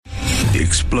The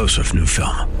explosive new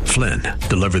film, Flynn,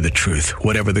 deliver the truth,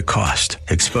 whatever the cost,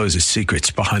 exposes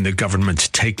secrets behind the government's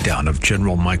takedown of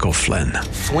General Michael Flynn.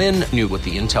 Flynn knew what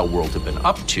the intel world had been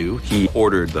up to. He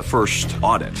ordered the first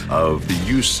audit of the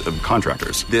use of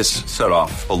contractors. This set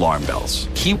off alarm bells.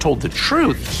 He told the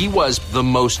truth. He was the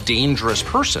most dangerous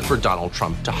person for Donald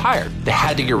Trump to hire. They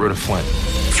had to get rid of Flynn.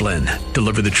 Flynn,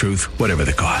 deliver the truth, whatever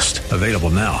the cost. Available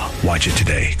now. Watch it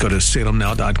today. Go to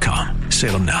salemnow.com.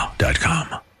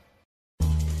 salemnow.com.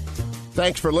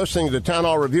 Thanks for listening to the Town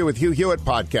Hall Review with Hugh Hewitt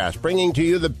podcast, bringing to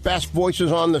you the best voices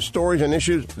on the stories and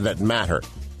issues that matter.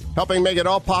 Helping make it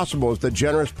all possible is the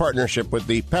generous partnership with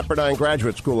the Pepperdine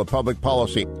Graduate School of Public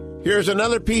Policy. Here's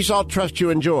another piece I'll trust you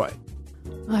enjoy.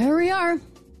 Well, here we are.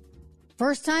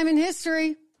 First time in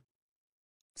history.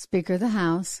 Speaker of the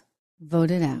House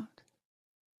voted out.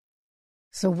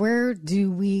 So where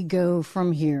do we go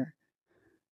from here?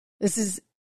 This is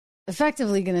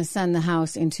effectively going to send the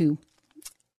House into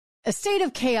a state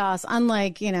of chaos,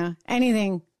 unlike,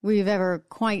 anything we've ever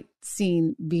quite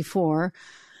seen before.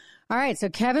 All right, so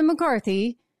Kevin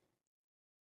McCarthy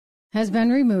has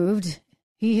been removed.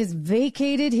 He has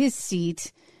vacated his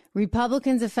seat.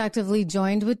 Republicans effectively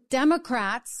joined with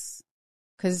Democrats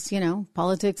because,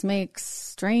 politics makes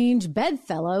strange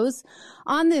bedfellows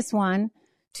on this one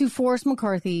to force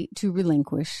McCarthy to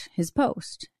relinquish his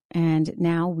post. And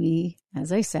now we,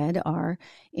 as I said, are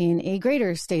in a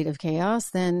greater state of chaos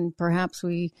than perhaps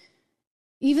we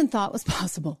even thought was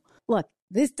possible. Look,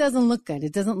 this doesn't look good.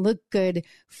 It doesn't look good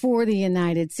for the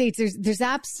United States. There's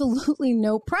absolutely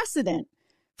no precedent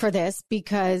for this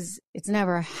because it's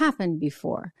never happened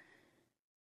before.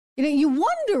 You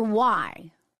wonder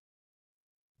why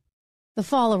the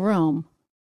fall of Rome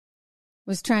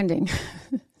was trending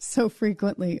so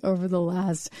frequently over the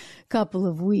last couple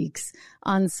of weeks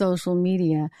on social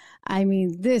media. I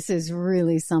mean, this is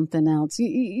really something else.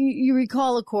 You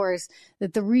recall, of course,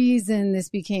 that the reason this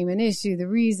became an issue, the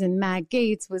reason Matt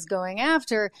Gaetz was going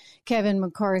after Kevin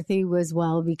McCarthy was,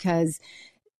 because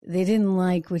they didn't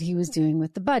like what he was doing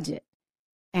with the budget.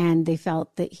 And they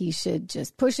felt that he should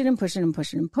just push it and push it and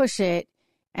push it and push it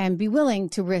and be willing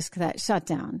to risk that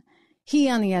shutdown.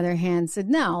 He, on the other hand, said,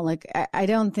 no, I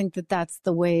don't think that that's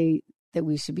the way that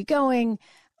we should be going.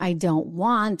 I don't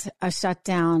want a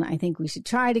shutdown. I think we should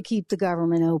try to keep the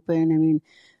government open. I mean,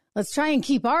 let's try and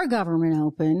keep our government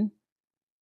open.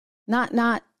 Not,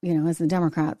 as the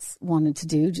Democrats wanted to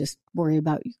do, just worry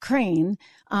about Ukraine.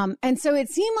 And so it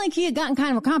seemed like he had gotten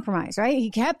kind of a compromise, right? He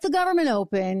kept the government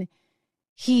open.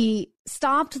 He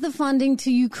stopped the funding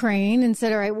to Ukraine and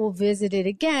said, all right, we'll visit it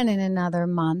again in another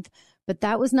month. But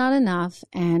that was not enough,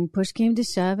 and push came to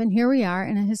shove, and here we are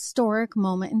in a historic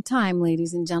moment in time,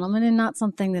 ladies and gentlemen, and not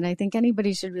something that I think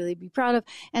anybody should really be proud of.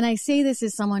 And I say this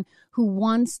as someone who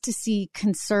wants to see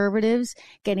conservatives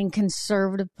getting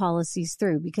conservative policies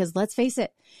through, because let's face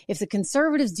it, if the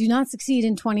conservatives do not succeed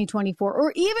in 2024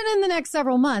 or even in the next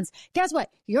several months, guess what?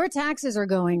 Your taxes are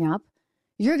going up.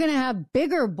 You're going to have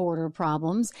bigger border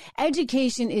problems.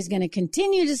 Education is going to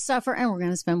continue to suffer, and we're going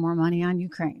to spend more money on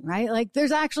Ukraine, right?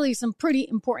 There's actually some pretty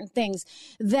important things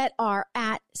that are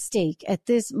at stake at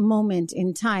this moment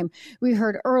in time. We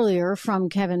heard earlier from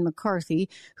Kevin McCarthy,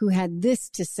 who had this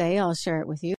to say. I'll share it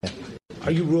with you.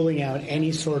 Are you ruling out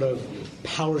any sort of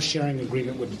power-sharing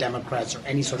agreement with Democrats or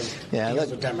any sort of deals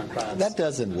with Democrats? That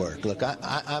doesn't work. Look,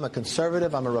 I'm a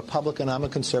conservative. I'm a Republican. I'm a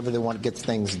conservative one that gets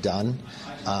things done.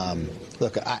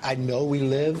 Look, I know we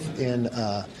live in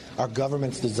our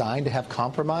government's designed to have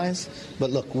compromise,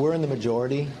 but look, we're in the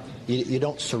majority. You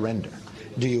don't surrender.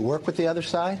 Do you work with the other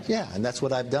side? Yeah, and that's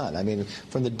what I've done. I mean,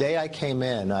 from the day I came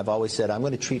in, I've always said I'm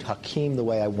going to treat Hakeem the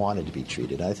way I wanted to be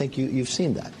treated. And I think you've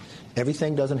seen that.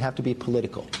 Everything doesn't have to be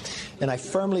political. And I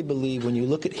firmly believe when you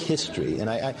look at history, and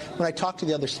when I talk to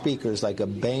the other speakers like a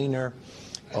Boehner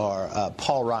or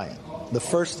Paul Ryan, the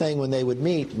first thing when they would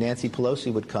meet, Nancy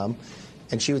Pelosi would come,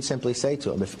 and she would simply say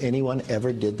to him, if anyone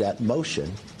ever did that motion,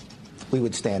 we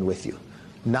would stand with you.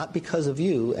 Not because of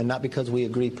you and not because we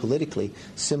agree politically,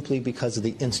 simply because of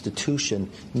the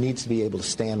institution needs to be able to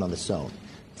stand on its own.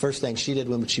 First thing she did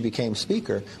when she became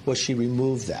speaker was she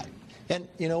removed that. And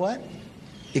you know what?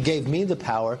 It gave me the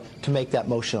power to make that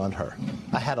motion on her.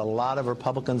 I had a lot of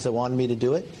Republicans that wanted me to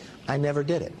do it. I never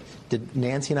did it. Did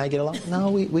Nancy and I get along?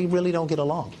 No, we really don't get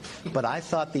along. But I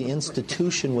thought the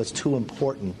institution was too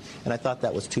important, and I thought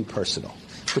that was too personal.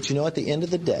 But at the end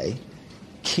of the day,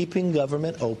 keeping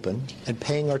government open and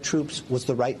paying our troops was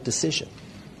the right decision.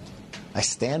 I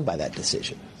stand by that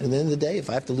decision. And at the end of the day, if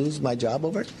I have to lose my job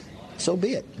over it, so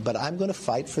be it. But I'm going to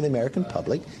fight for the American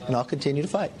public, and I'll continue to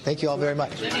fight. Thank you all very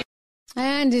much.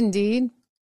 And indeed,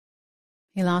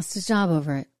 he lost his job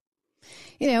over it.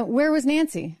 where was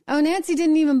Nancy? Oh, Nancy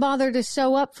didn't even bother to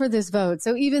show up for this vote.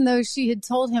 So even though she had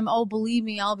told him, oh, believe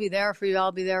me, I'll be there for you.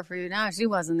 I'll be there for you. Now she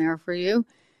wasn't there for you.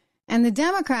 And the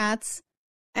Democrats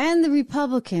and the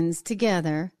Republicans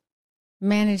together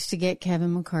managed to get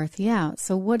Kevin McCarthy out.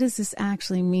 So what does this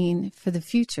actually mean for the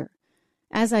future?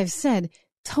 As I've said,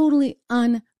 totally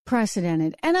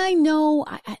unprecedented. And I know,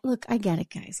 look, I get it,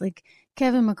 guys. Like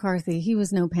Kevin McCarthy, he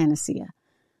was no panacea.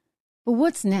 But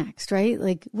what's next, right?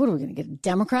 Like, what are we going to get? A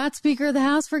Democrat Speaker of the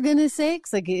House, for goodness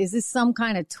sakes? Like, is this some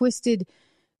kind of twisted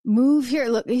move here?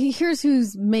 Look, here's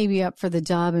who's maybe up for the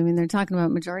job. I mean, they're talking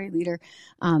about Majority Leader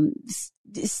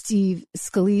Steve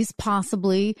Scalise,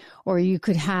 possibly, or you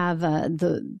could have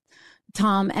the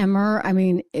Tom Emmer,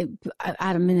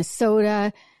 out of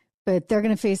Minnesota. But they're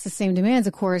going to face the same demands,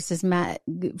 of course, as Matt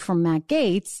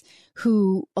Gaetz,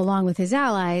 who, along with his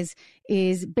allies,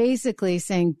 is basically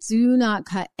saying, do not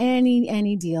cut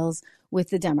any deals with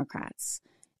the Democrats.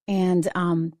 And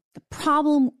the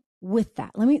problem with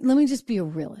that, let me just be a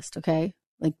realist, okay?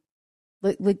 Like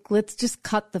let's just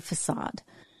cut the facade.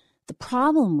 The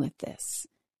problem with this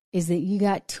is that you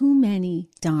got too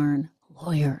many darn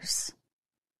lawyers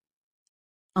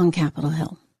on Capitol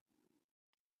Hill.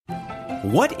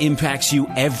 What impacts you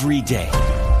every day?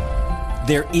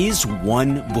 There is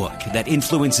one book that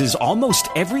influences almost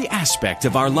every aspect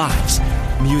of our lives.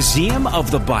 Museum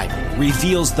of the Bible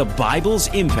reveals the Bible's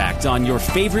impact on your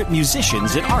favorite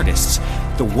musicians and artists,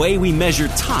 the way we measure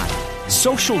time,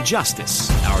 social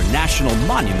justice, our national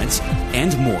monuments,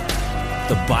 and more.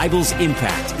 The Bible's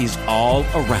impact is all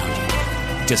around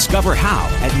you. Discover how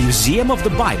at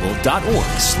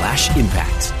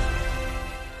museumofthebible.org/impact.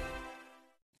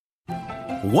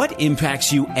 What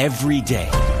impacts you every day?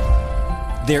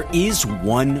 There is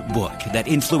one book that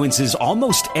influences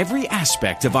almost every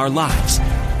aspect of our lives.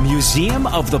 Museum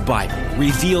of the Bible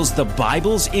reveals the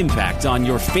Bible's impact on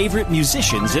your favorite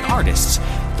musicians and artists,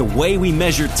 the way we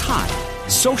measure time,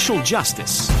 social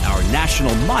justice, our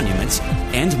national monuments,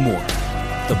 and more.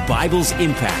 The Bible's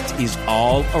impact is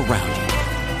all around you.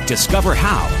 Discover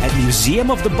how at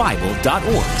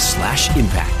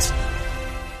museumofthebible.org/impact.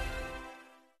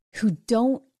 Who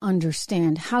don't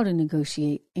understand how to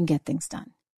negotiate and get things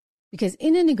done. Because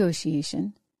in a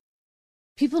negotiation,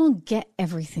 people don't get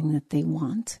everything that they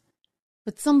want,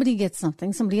 but somebody gets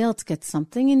something, somebody else gets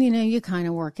something, and you kind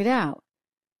of work it out.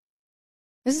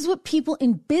 This is what people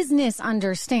in business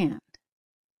understand.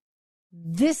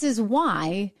 This is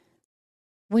why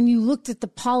when you looked at the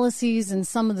policies and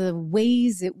some of the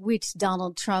ways at which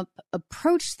Donald Trump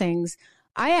approached things,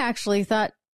 I actually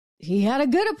thought he had a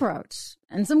good approach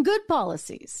and some good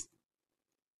policies.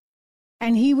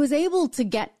 And he was able to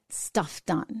get stuff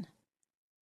done.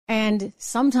 And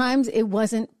sometimes it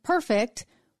wasn't perfect,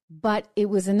 but it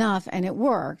was enough and it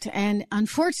worked. And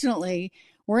unfortunately,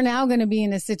 we're now going to be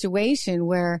in a situation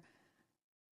where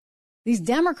these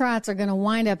Democrats are going to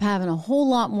wind up having a whole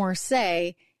lot more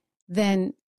say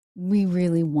than we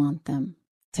really want them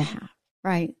to have.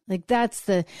 Right? Like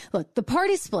the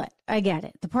party's split. I get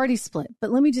it. The party's split. But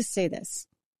let me just say this.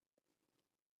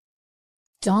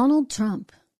 Donald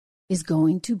Trump is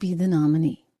going to be the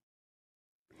nominee.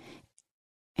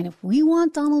 And if we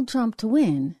want Donald Trump to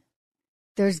win,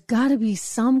 there's got to be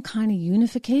some kind of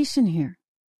unification here.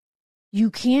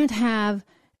 You can't have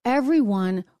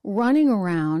everyone running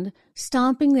around,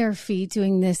 stomping their feet,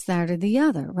 doing this, that, or the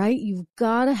other, right? You've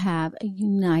got to have a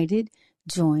united,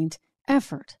 joint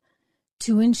effort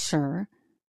to ensure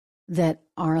that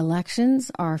our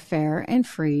elections are fair and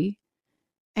free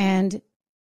and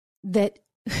that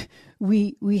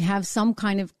we have some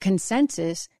kind of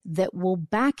consensus that will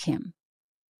back him.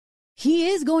 He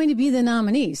is going to be the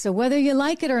nominee. So whether you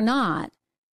like it or not,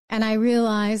 and I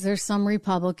realize there's some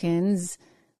Republicans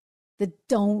that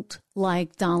don't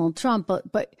like Donald Trump,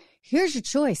 but here's your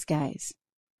choice, guys.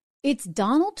 It's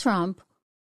Donald Trump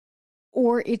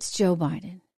or it's Joe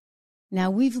Biden. Now,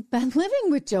 we've been living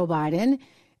with Joe Biden,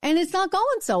 and it's not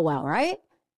going so well, right?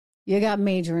 You got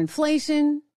major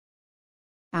inflation.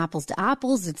 Apples to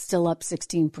apples, it's still up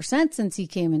 16% since he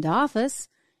came into office.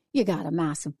 You got a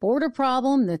massive border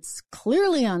problem that's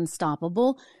clearly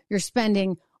unstoppable. You're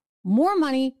spending more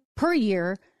money per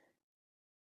year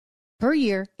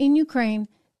in Ukraine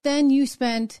than you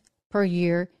spent per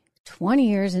year 20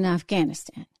 years in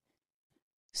Afghanistan.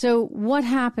 So what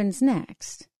happens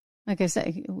next? Like I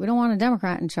said, we don't want a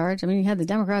Democrat in charge. I mean, you had the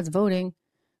Democrats voting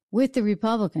with the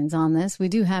Republicans on this. We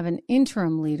do have an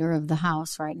interim leader of the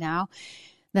House right now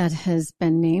that has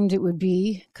been named. It would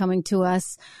be coming to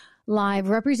us live,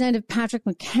 Representative Patrick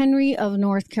McHenry of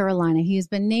North Carolina. He has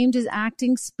been named as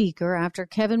acting speaker after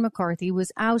Kevin McCarthy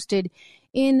was ousted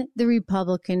in the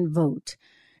Republican vote.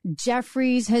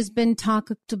 Jeffries has been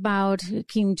talked about,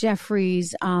 Hakeem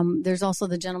Jeffries. There's also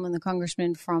the gentleman, the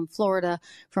congressman from Florida,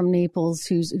 from Naples,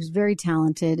 who's very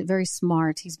talented, very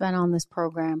smart. He's been on this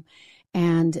program.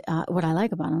 And what I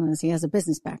like about him is he has a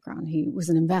business background. He was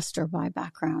an investor by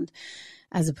background,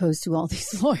 as opposed to all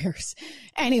these lawyers.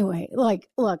 Anyway, look,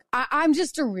 I'm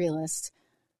just a realist.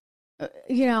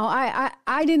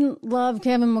 I didn't love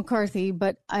Kevin McCarthy,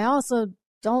 but I also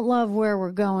don't love where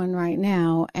we're going right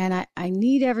now. And I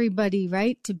need everybody,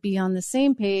 right, to be on the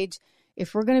same page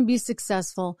if we're going to be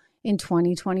successful in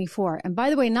 2024. And by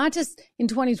the way, not just in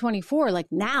 2024,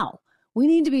 like now. We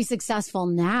need to be successful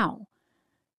now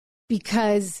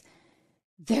because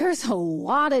there's a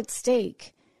lot at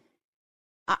stake.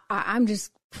 I'm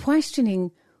just questioning,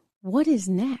 what is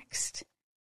next?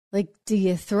 Like, do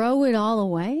you throw it all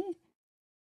away?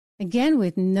 Again,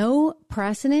 with no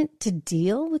precedent to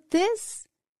deal with this?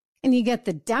 And you get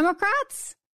the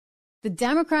Democrats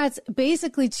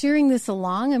basically cheering this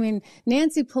along. I mean,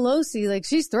 Nancy Pelosi, like,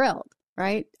 she's thrilled,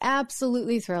 right?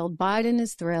 Absolutely thrilled. Biden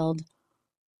is thrilled.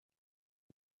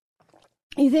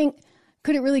 You think,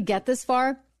 could it really get this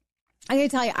far? I gotta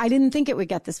tell you, I didn't think it would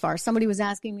get this far. Somebody was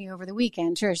asking me over the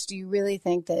weekend, Trish, do you really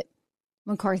think that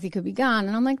McCarthy could be gone?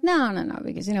 And I'm like, no,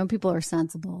 because, people are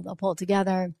sensible. They'll pull it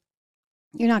together.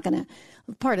 You're not going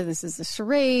to, part of this is a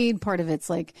charade. Part of it's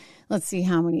like, let's see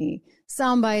how many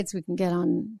sound bites we can get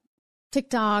on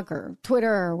TikTok or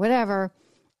Twitter or whatever.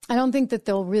 I don't think that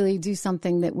they'll really do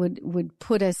something that would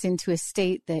put us into a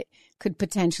state that could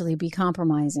potentially be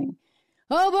compromising.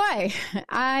 Oh boy,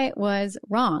 I was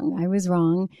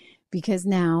wrong because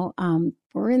now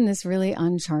we're in this really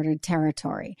uncharted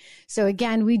territory. So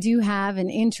again, we do have an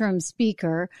interim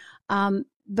speaker.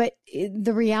 But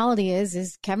the reality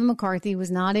is Kevin McCarthy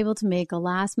was not able to make a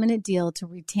last-minute deal to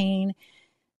retain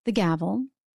the gavel.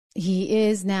 He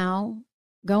is now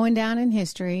going down in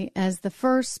history as the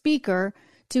first speaker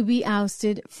to be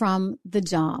ousted from the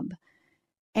job.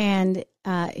 And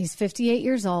he's 58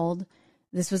 years old.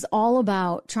 This was all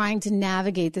about trying to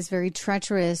navigate this very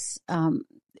treacherous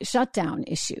shutdown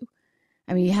issue.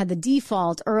 I mean, you had the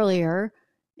default earlier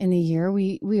in the year.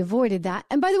 We avoided that.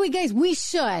 And by the way, guys, we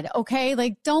should, okay?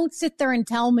 Like, don't sit there and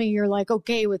tell me you're like,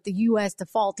 okay with the U.S.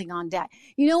 defaulting on debt.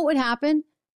 You know what would happen?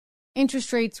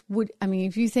 Interest rates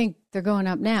if you think they're going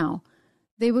up now,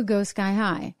 they would go sky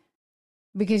high.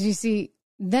 Because you see,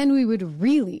 then we would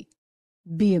really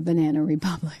be a banana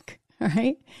republic, all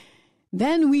right?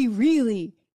 Then we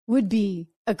really would be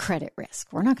a credit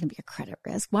risk. We're not going to be a credit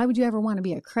risk. Why would you ever want to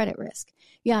be a credit risk?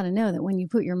 You ought to know that when you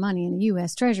put your money in a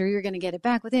U.S. Treasury, you're going to get it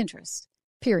back with interest.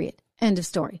 Period. End of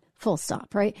story. Full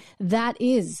stop, right? That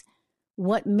is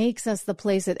what makes us the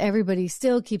place that everybody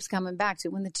still keeps coming back to.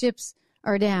 When the chips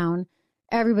are down,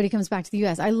 everybody comes back to the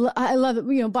U.S. I love it.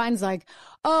 Biden's like,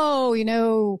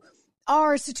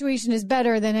 our situation is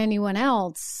better than anyone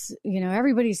else.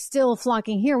 Everybody's still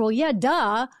flocking here. Well, yeah,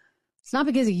 duh. It's not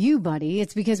because of you, buddy.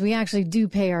 It's because we actually do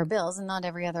pay our bills and not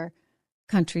every other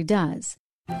country does.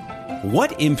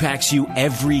 What impacts you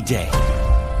every day?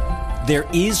 There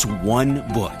is one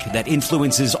book that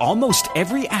influences almost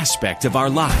every aspect of our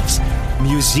lives.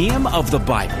 Museum of the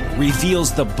Bible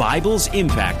reveals the Bible's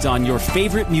impact on your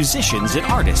favorite musicians and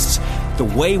artists, the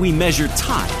way we measure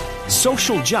time,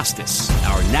 social justice,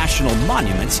 our national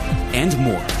monuments, and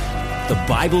more. The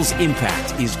Bible's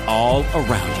impact is all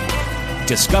around you.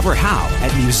 Discover how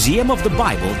at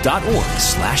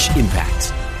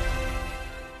museumofthebible.org/impact.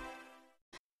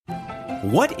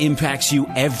 What impacts you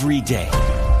every day?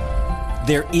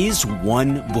 There is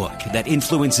one book that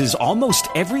influences almost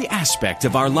every aspect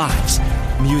of our lives.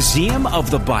 Museum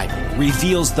of the Bible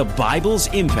reveals the Bible's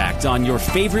impact on your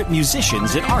favorite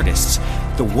musicians and artists,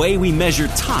 the way we measure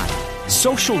time,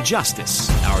 social justice,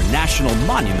 our national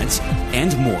monuments,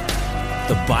 and more.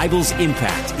 The Bible's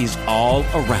impact is all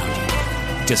around you.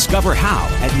 Discover how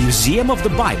at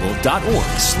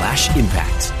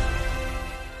museumofthebible.org/impact.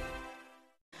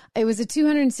 It was a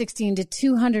 216 to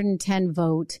 210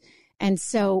 vote. And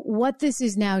so what this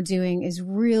is now doing is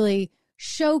really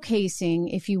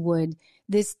showcasing, if you would,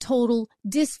 this total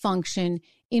dysfunction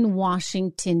in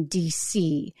Washington,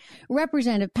 D.C.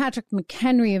 Representative Patrick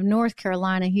McHenry of North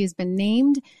Carolina, he has been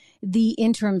named the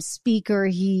interim speaker.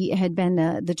 He had been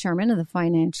the chairman of the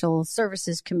Financial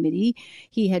Services Committee.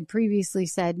 He had previously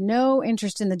said no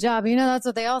interest in the job. That's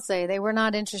what they all say. They were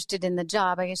not interested in the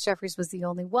job. I guess Jeffries was the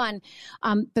only one.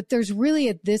 But there's really,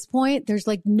 at this point, there's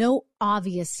like no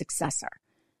obvious successor.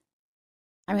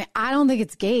 I mean, I don't think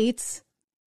it's Gates.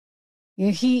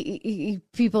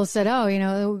 People said, how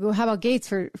about Gates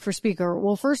for speaker?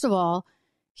 Well, first of all,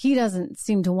 he doesn't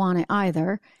seem to want it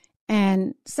either.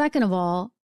 And second of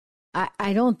all,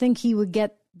 I don't think he would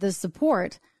get the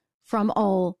support from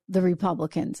all the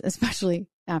Republicans, especially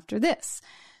after this.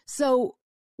 So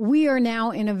we are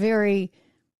now in a very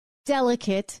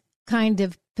delicate kind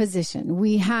of position.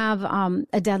 We have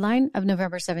a deadline of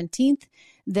November 17th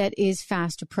that is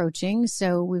fast approaching.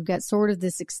 So we've got sort of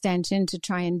this extension to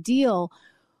try and deal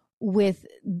with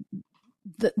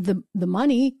the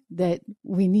money that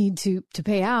we need to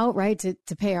pay out, right,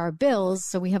 to pay our bills.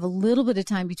 So we have a little bit of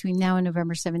time between now and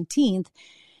November 17th.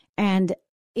 And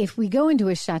if we go into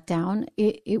a shutdown,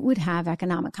 it would have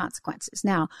economic consequences.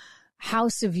 Now, how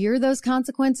severe those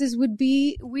consequences would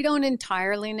be, we don't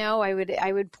entirely know. I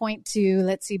would point to,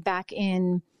 let's see, back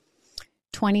in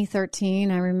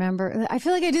 2013, I remember, I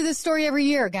feel like I do this story every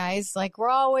year, guys. Like, we're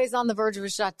always on the verge of a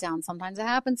shutdown. Sometimes it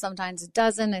happens, sometimes it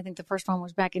doesn't. I think the first one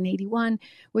was back in 81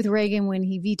 with Reagan when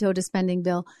he vetoed a spending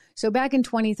bill. So back in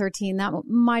 2013, that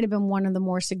might have been one of the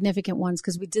more significant ones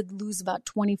because we did lose about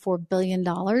 $24 billion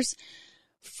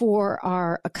for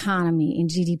our economy in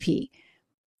GDP.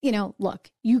 You know,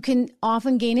 look, you can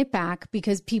often gain it back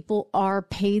because people are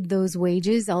paid those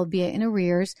wages, albeit in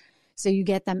arrears. So you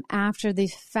get them after the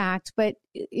fact. But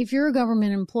if you're a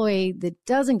government employee that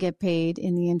doesn't get paid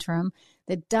in the interim,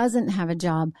 that doesn't have a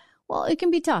job, well, it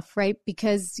can be tough, right?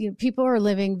 Because people are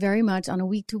living very much on a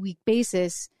week-to-week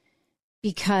basis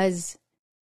because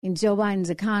in Joe Biden's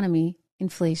economy,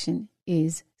 inflation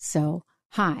is so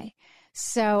high.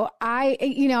 So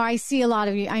I see a lot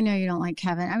of you. I know you don't like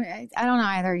Kevin. I mean, I don't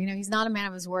either. He's not a man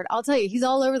of his word. I'll tell you, he's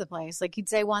all over the place. Like, he'd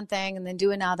say one thing and then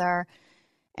do another.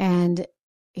 And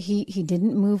he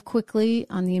didn't move quickly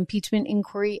on the impeachment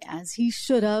inquiry as he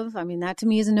should have. I mean, that to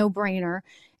me is a no-brainer.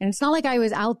 And it's not like I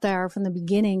was out there from the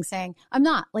beginning saying, I'm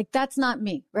not. Like, that's not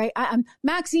me, right? I'm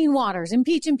Maxine Waters,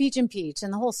 impeach, impeach, impeach,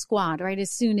 and the whole squad, right? As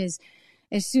soon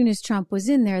as Trump was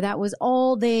in there, that was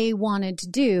all they wanted to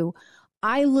do.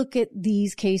 I look at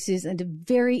these cases on a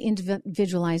very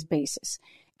individualized basis.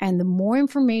 And the more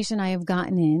information I have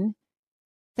gotten in,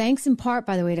 thanks in part,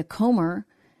 by the way, to Comer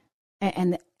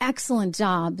and the excellent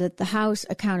job that the House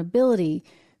Accountability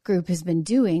Group has been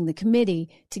doing, the committee,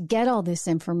 to get all this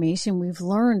information, we've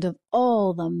learned of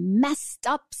all the messed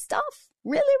up stuff,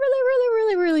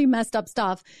 really messed up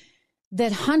stuff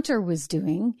that Hunter was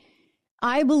doing.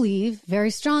 I believe very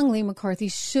strongly McCarthy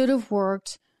should have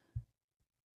worked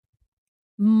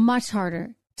much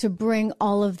harder to bring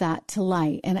all of that to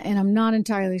light. And I'm not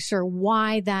entirely sure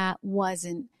why that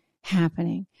wasn't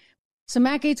happening. So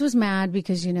Matt Gaetz was mad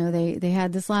because, they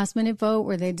had this last minute vote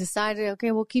where they decided,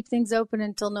 okay, we'll keep things open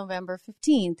until November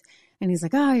 15th. And he's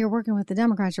like, oh, you're working with the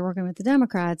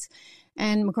Democrats.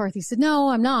 And McCarthy said, no,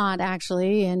 I'm not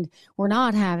actually. And we're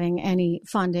not having any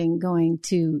funding going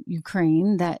to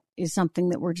Ukraine. That is something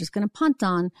that we're just going to punt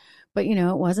on. But,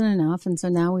 it wasn't enough. And so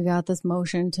now we got this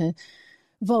motion to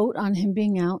vote on him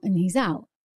being out, and he's out.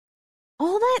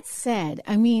 All that said,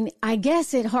 I mean, I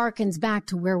guess it harkens back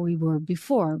to where we were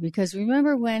before, because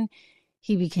remember when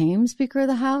he became Speaker of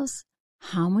the House?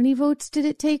 How many votes did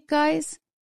it take, guys?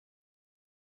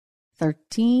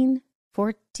 13,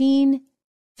 14,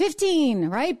 15,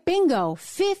 right? Bingo,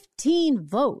 15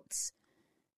 votes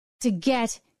to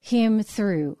get him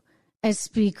through as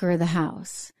Speaker of the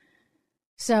House.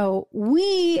 So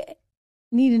we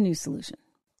need a new solution.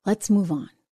 Let's move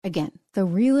on. Again, the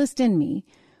realist in me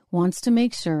wants to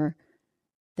make sure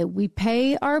that we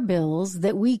pay our bills,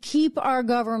 that we keep our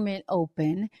government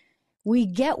open, we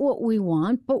get what we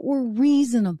want, but we're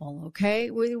reasonable,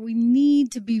 okay? We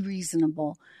need to be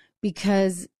reasonable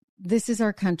because this is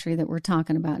our country that we're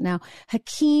talking about. Now,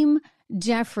 Hakeem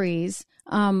Jeffries,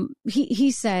 he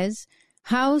says,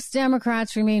 House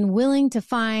Democrats remain willing to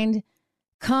find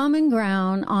common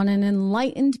ground on an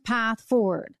enlightened path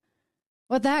forward.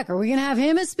 What the heck? Are we going to have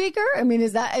him as speaker? I mean,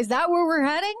 is that where we're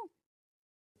heading?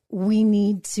 We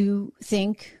need to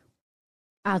think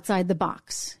outside the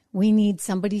box. We need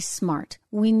somebody smart.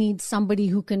 We need somebody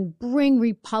who can bring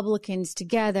Republicans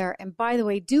together. And by the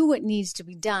way, do what needs to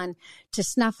be done to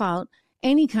snuff out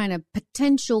any kind of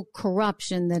potential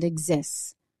corruption that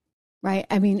exists. Right?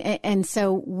 I mean, and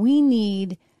so we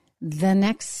need the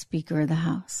next Speaker of the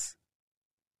House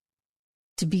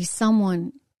to be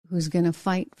someone who's going to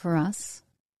fight for us,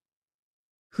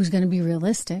 who's going to be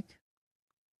realistic,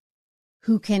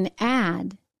 who can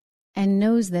add and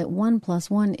knows that 1 +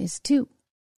 1 is 2,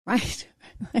 right?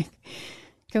 Like,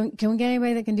 can we get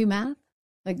anybody that can do math?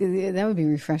 Like, that would be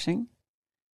refreshing.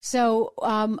 So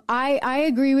I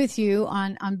agree with you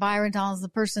on Byron Donalds, the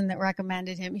person that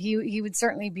recommended him. He would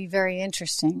certainly be very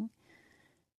interesting.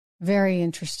 Very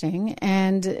interesting.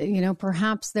 And,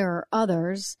 perhaps there are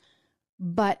others,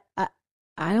 but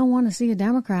I don't want to see a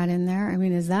Democrat in there. I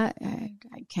mean, I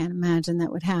can't imagine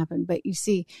that would happen. But you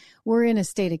see, we're in a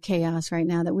state of chaos right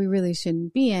now that we really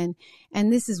shouldn't be in.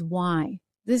 And this is why.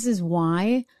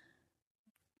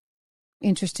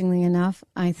 Interestingly enough,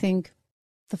 I think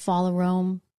the fall of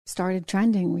Rome started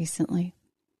trending recently.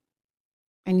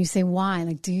 And you say, why?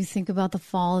 Like, do you think about the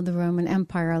fall of the Roman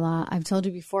Empire a lot? I've told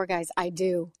you before, guys, I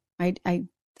do. I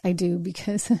do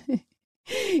because,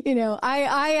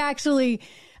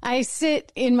 I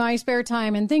sit in my spare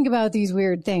time and think about these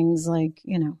weird things like,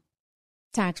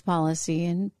 tax policy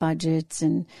and budgets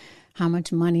and how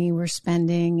much money we're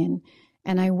spending.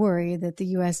 And I worry that the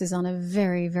U.S. is on a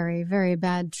very, very, very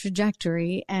bad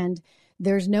trajectory. And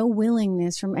there's no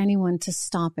willingness from anyone to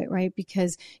stop it, right?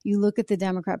 Because you look at the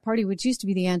Democrat Party, which used to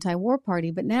be the anti-war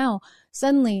party, but now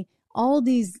suddenly all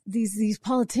these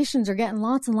politicians are getting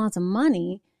lots and lots of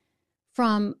money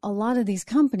from a lot of these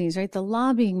companies, right? The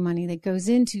lobbying money that goes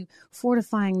into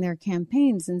fortifying their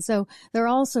campaigns. And so they're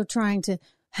also trying to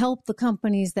help the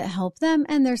companies that help them,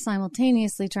 and they're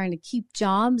simultaneously trying to keep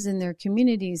jobs in their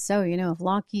communities. So, if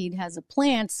Lockheed has a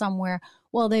plant somewhere,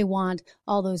 well, they want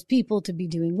all those people to be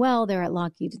doing well there at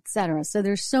Lockheed, et cetera. So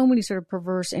there's so many sort of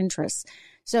perverse interests.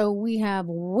 So we have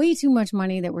way too much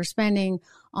money that we're spending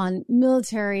on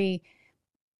military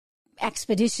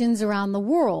expeditions around the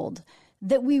world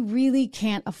that we really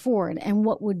can't afford. And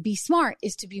what would be smart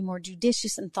is to be more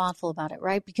judicious and thoughtful about it,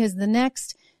 right? Because the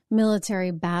next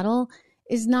military battle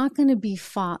is not going to be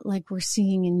fought like we're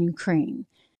seeing in Ukraine.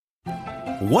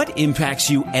 What impacts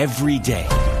you every day?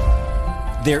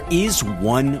 There is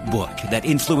one book that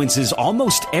influences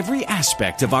almost every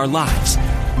aspect of our lives.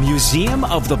 Museum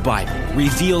of the Bible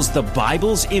reveals the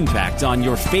Bible's impact on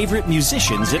your favorite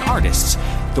musicians and artists,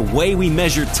 the way we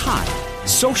measure time,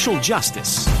 social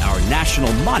justice, our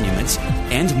national monuments,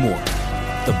 and more.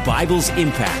 The Bible's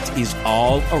impact is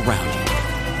all around you.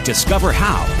 Discover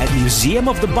how at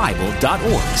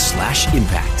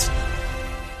museumofthebible.org/impact.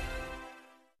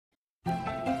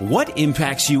 What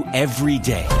impacts you every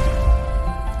day?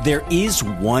 There is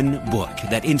one book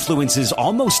that influences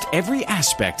almost every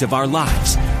aspect of our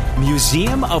lives.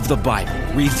 Museum of the Bible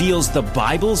reveals the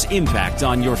Bible's impact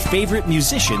on your favorite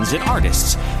musicians and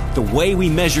artists, the way we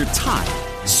measure time,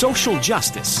 social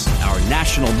justice, our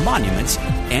national monuments,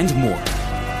 and more.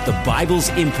 The Bible's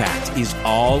impact is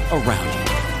all around you.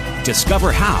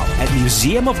 Discover how at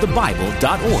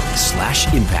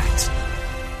museumofthebible.org/impact.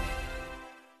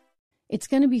 It's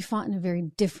going to be fought in a very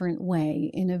different way,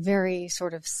 in a very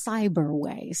sort of cyber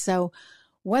way. So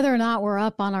whether or not we're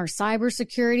up on our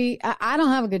cybersecurity, I don't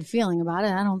have a good feeling about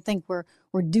it. I don't think we're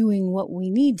doing what we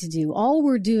need to do. All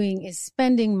we're doing is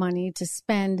spending money to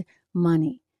spend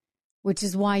money, which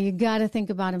is why you got to think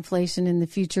about inflation in the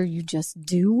future. You just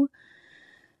do.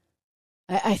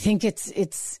 I think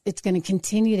it's going to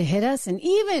continue to hit us. And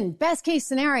even best case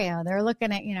scenario, they're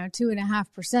looking at,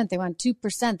 2.5%. They want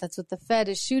 2%. That's what the Fed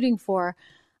is shooting for.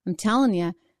 I'm telling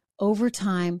you, over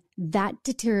time, that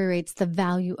deteriorates the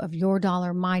value of your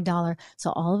dollar, my dollar.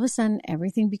 So all of a sudden,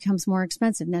 everything becomes more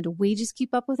expensive. Now, do wages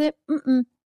keep up with it?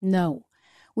 No.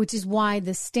 Which is why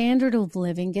the standard of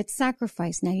living gets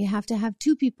sacrificed. Now, you have to have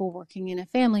two people working in a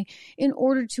family in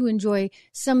order to enjoy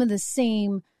some of the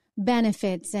same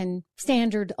benefits and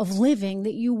standard of living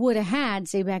that you would have had,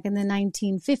 say, back in the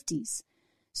 1950s.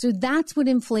 So that's what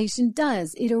inflation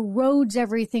does. It erodes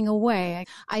everything away.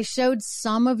 I showed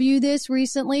some of you this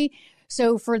recently.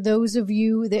 So for those of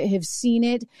you that have seen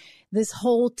it, this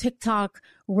whole TikTok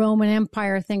Roman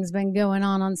Empire thing's been going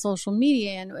on social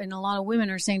media. And a lot of women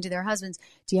are saying to their husbands,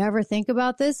 do you ever think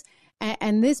about this?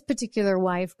 And this particular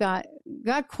wife got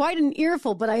quite an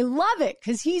earful, but I love it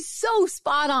because he's so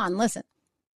spot on. Listen.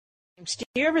 Do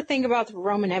you ever think about the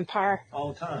Roman Empire?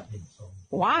 All the time.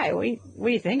 Why? What are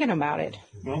you thinking about it?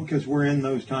 Well, because we're in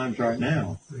those times right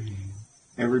now.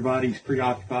 Everybody's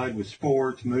preoccupied with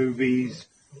sports, movies,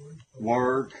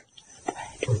 work,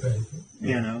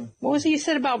 What was it you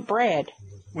said about bread?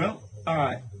 Well, all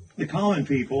right. The common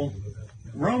people,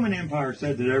 Roman Empire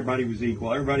said that everybody was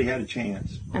equal. Everybody had a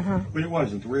chance. But it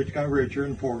wasn't. The rich got richer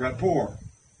and the poor got poorer.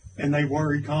 And they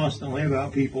worried constantly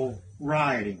about people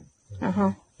rioting.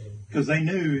 Because they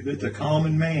knew that the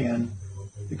common man,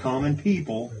 the common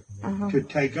people, could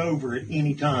take over at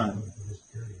any time.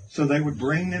 So they would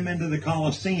bring them into the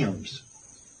Colosseums,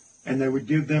 and they would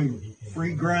give them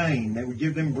free grain, they would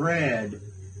give them bread,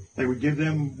 they would give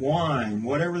them wine,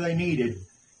 whatever they needed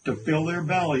to fill their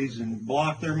bellies and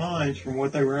block their minds from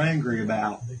what they were angry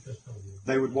about.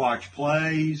 They would watch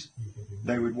plays,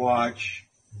 they would watch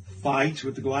fights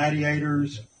with the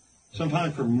gladiators,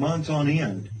 sometimes for months on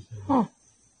end.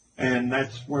 And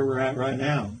that's where we're at right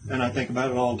now. And I think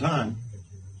about it all the time.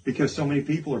 because so many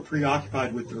people are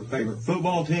preoccupied with their favorite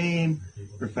football team,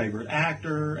 their favorite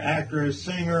actor, actress,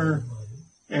 singer,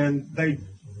 and they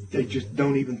just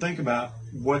don't even think about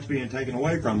what's being taken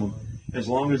away from them. As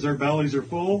long as their bellies are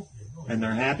full and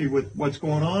they're happy with what's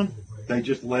going on, they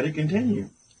just let it continue.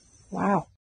 Wow.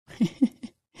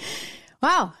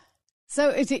 Wow.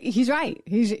 So he's right.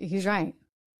 He's right.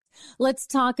 Let's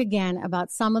talk again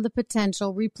about some of the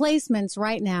potential replacements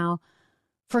right now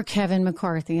for Kevin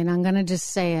McCarthy. And I'm going to just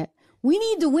say it. We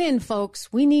need to win,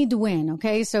 folks. We need to win.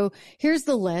 Okay. So here's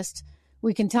the list.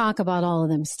 We can talk about all of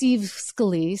them. Steve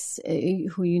Scalise,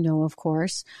 who you know, of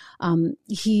course,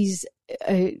 he's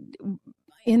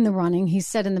in the running. He's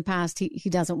said in the past he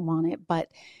doesn't want it, but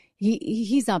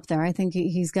he's up there. I think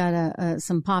he's got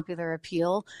some popular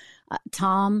appeal.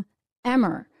 Tom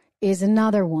Emmer is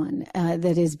another one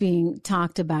that is being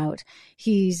talked about.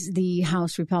 He's the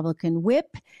House Republican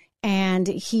whip, and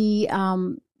he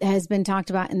has been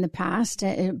talked about in the past.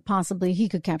 Possibly he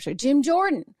could capture Jim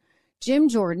Jordan.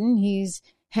 He's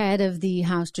head of the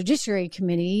House Judiciary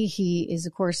Committee. He is,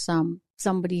 of course,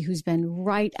 somebody who's been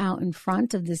right out in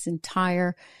front of this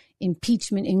entire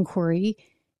impeachment inquiry.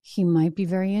 He might be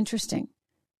very interesting.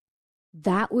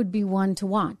 That would be one to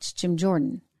watch, Jim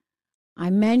Jordan.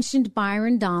 I mentioned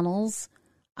Byron Donalds.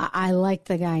 I like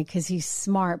the guy because he's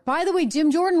smart. By the way, Jim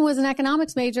Jordan was an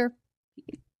economics major.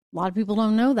 A lot of people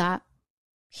don't know that.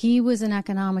 He was an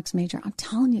economics major. I'm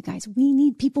telling you guys, we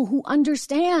need people who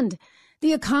understand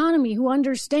the economy, who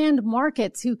understand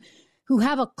markets, who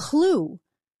have a clue.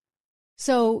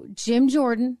 So Jim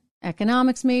Jordan,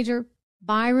 economics major,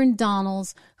 Byron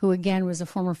Donalds, who again was a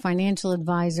former financial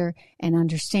advisor and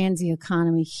understands the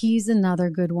economy. He's another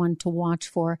good one to watch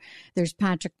for. There's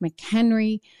Patrick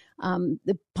McHenry,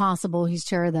 he's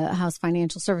chair of the House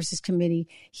Financial Services Committee.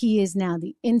 He is now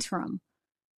the interim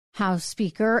House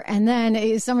Speaker. And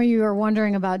then some of you are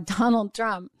wondering about Donald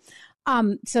Trump.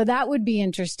 So that would be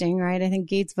interesting, right? I think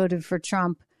Gates voted for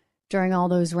Trump during all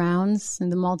those rounds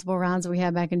and the multiple rounds that we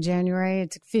had back in January.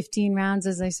 It took 15 rounds,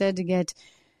 as I said, to get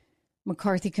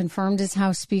McCarthy confirmed as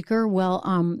House Speaker.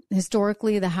 Well,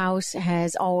 historically, the House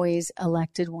has always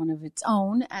elected one of its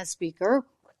own as Speaker,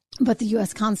 but the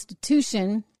U.S.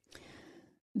 Constitution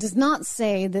does not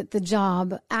say that the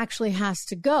job actually has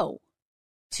to go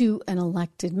to an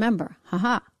elected member.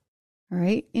 All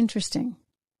right. Interesting.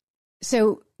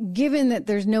 So given that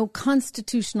there's no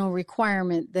constitutional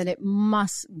requirement that it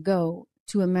must go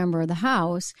to a member of the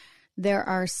House, there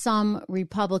are some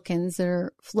Republicans that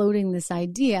are floating this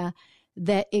idea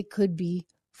that it could be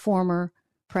former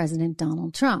President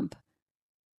Donald Trump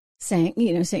saying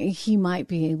he might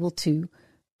be able to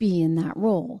be in that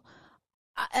role.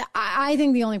 I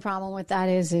think the only problem with that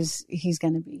is he's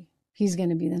going to be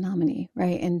the nominee,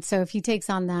 right? And so if he takes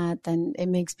on that, then it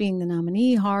makes being the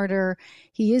nominee harder.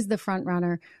 He is the front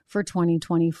runner for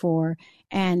 2024.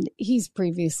 And he's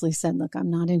previously said, look,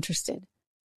 I'm not interested.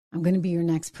 I'm going to be your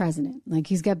next president. Like,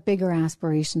 he's got bigger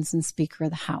aspirations than Speaker of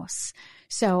the House.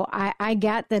 So I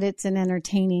get that it's an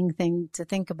entertaining thing to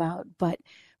think about, but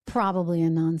probably a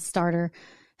non-starter.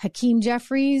 Hakeem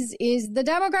Jeffries is the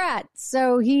Democrat.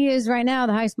 So he is right now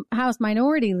the House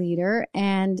Minority Leader.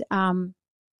 And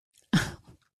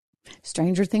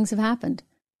stranger things have happened.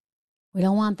 We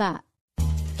don't want that.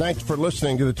 Thanks for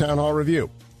listening to the Town Hall Review.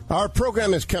 Our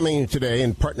program is coming today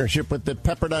in partnership with the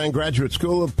Pepperdine Graduate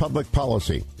School of Public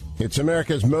Policy. It's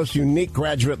America's most unique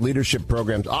graduate leadership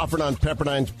programs offered on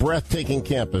Pepperdine's breathtaking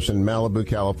campus in Malibu,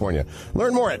 California.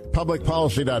 Learn more at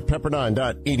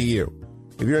publicpolicy.pepperdine.edu.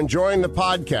 If you're enjoying the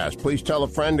podcast, please tell a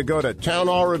friend to go to Town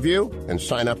Hall Review and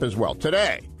sign up as well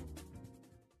today.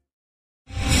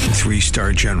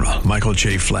 3-star General Michael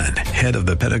J. Flynn, head of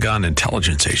the Pentagon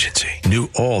Intelligence Agency, knew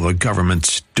all the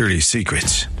government's dirty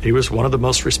secrets. He was one of the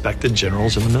most respected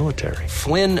generals in the military.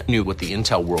 Flynn knew what the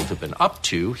intel world had been up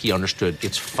to. He understood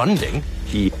its funding.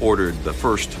 He ordered the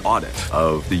first audit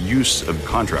of the use of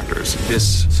contractors.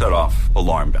 This set off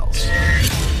alarm bells.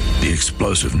 The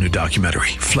explosive new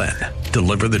documentary, Flynn,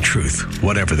 Deliver the Truth,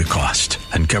 Whatever the Cost,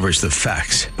 uncovers the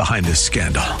facts behind this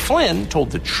scandal. Flynn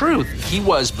told the truth. He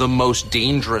was the most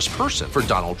dangerous person for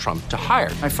Donald Trump to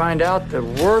hire. I find out the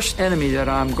worst enemy that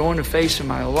I'm going to face in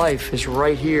my life is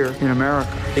right here in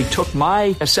America. They took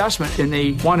my assessment and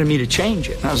they wanted me to change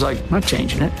it. And I was like, I'm not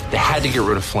changing it. They had to get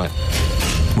rid of Flynn.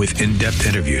 With in-depth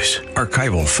interviews,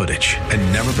 archival footage,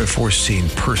 and never-before-seen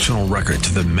personal records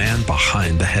of the man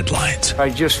behind the headlines. I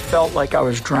just felt like I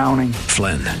was drowning.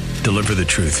 Flynn, Deliver the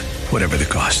Truth, Whatever the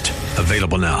Cost.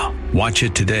 Available now. Watch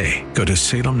it today. Go to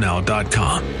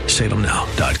salemnow.com.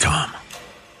 salemnow.com.